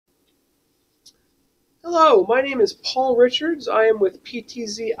Hello, my name is Paul Richards. I am with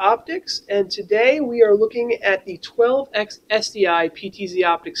PTZ Optics, and today we are looking at the 12X-SDI PTZ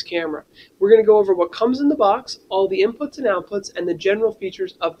Optics camera. We're going to go over what comes in the box, all the inputs and outputs, and the general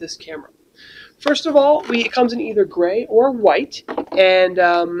features of this camera. First of all, it comes in either gray or white, and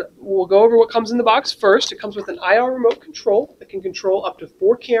we'll go over what comes in the box first. It comes with an IR remote control that can control up to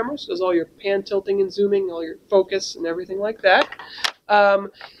 4 cameras, does all your pan tilting and zooming, all your focus and everything like that.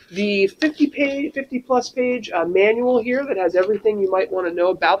 The 50 plus page manual here that has everything you might want to know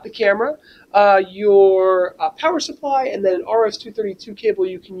about the camera, your power supply, and then an RS-232 cable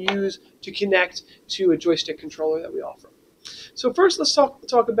you can use to connect to a joystick controller that we offer. So first, let's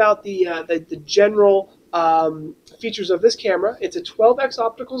talk about the general features of this camera. It's a 12x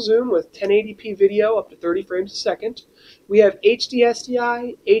optical zoom with 1080p video up to 30 frames a second. We have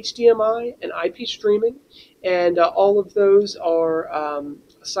HD-SDI, HDMI, and IP streaming, and all of those are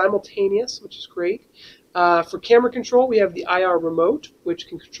simultaneous, which is great. For camera control, we have the IR remote, which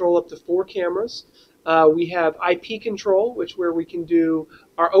can control up to 4 cameras. We have IP control, where we can do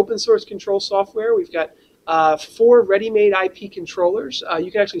our open source control software. We've got 4 ready-made IP controllers.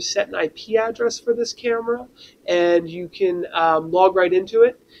 You can actually set an IP address for this camera, and you can log right into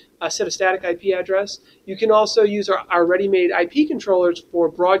it, set a static IP address. You can also use our ready-made IP controllers for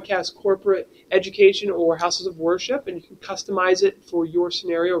broadcast, corporate, education, or houses of worship, and you can customize it for your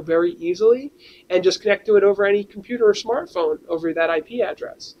scenario very easily and just connect to it over any computer or smartphone over that IP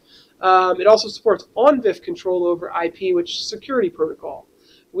address. It also supports on-VIF control over IP, which is a security protocol.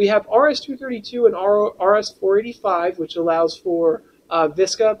 We have RS-232 and RS-485, which allows for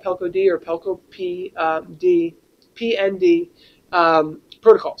VISCA, Pelco D, or Pelco PND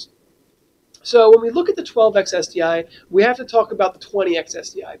protocols. So when we look at the 12X-SDI, we have to talk about the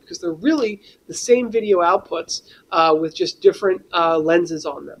 20X-SDI because they're really the same video outputs with just different lenses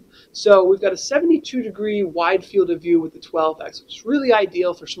on them. So we've got a 72-degree wide field of view with the 12X, which is really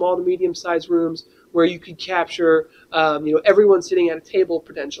ideal for small to medium-sized rooms where you could capture everyone sitting at a table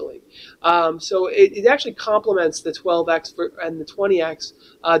potentially. So it actually complements the 12X and the 20X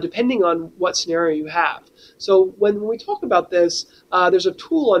depending on what scenario you have. So when we talk about this, there's a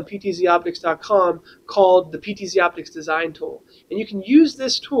tool on PTZOptics.com called the PTZ Optics Design Tool. And you can use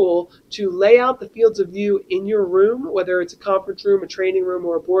this tool to lay out the fields of view in your room, whether it's a conference room, a training room,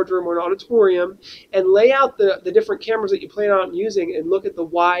 or a boardroom, or an auditorium, and lay out the different cameras that you plan on using and look at the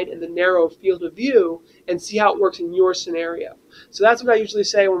wide and the narrow field of view and see how it works in your scenario. So that's what I usually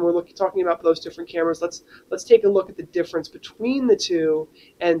say when we're talking about those different cameras. Let's take a look at the difference between the two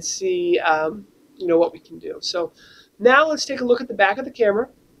and see what we can do. So now let's take a look at the back of the camera.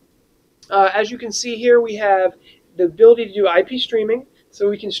 As you can see here, we have the ability to do IP streaming, so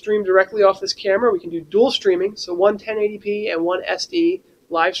we can stream directly off this camera. We can do dual streaming, so one 1080p and one SD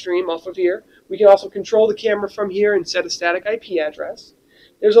live stream off of here. We can also control the camera from here and set a static IP address.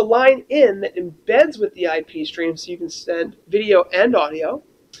 There's a line in that embeds with the IP stream, so you can send video and audio.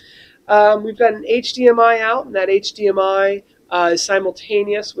 We've got an HDMI out, and that HDMI is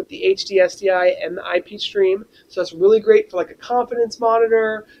simultaneous with the HD-SDI and the IP stream. So that's really great for like a confidence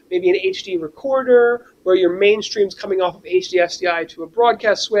monitor, maybe an HD recorder, where your main stream's coming off of HD-SDI to a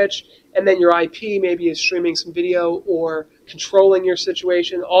broadcast switch, and then your IP maybe is streaming some video or controlling your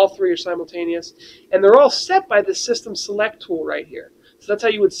situation. All 3 are simultaneous. And they're all set by the System Select tool right here. So that's how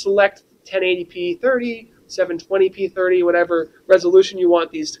you would select 1080p 30, 720p 30, whatever resolution you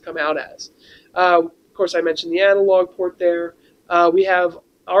want these to come out as. Of course, I mentioned the analog port there. We have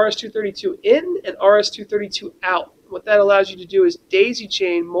RS-232 in and RS-232 out. What that allows you to do is daisy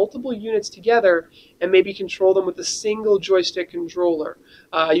chain multiple units together and maybe control them with a single joystick controller.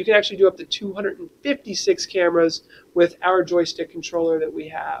 You can actually do up to 256 cameras with our joystick controller that we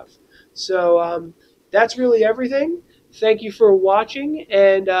have. So that's really everything. Thank you for watching,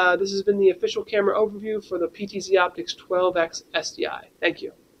 and this has been the official camera overview for the PTZ Optics 12X-SDI. Thank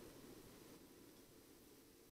you.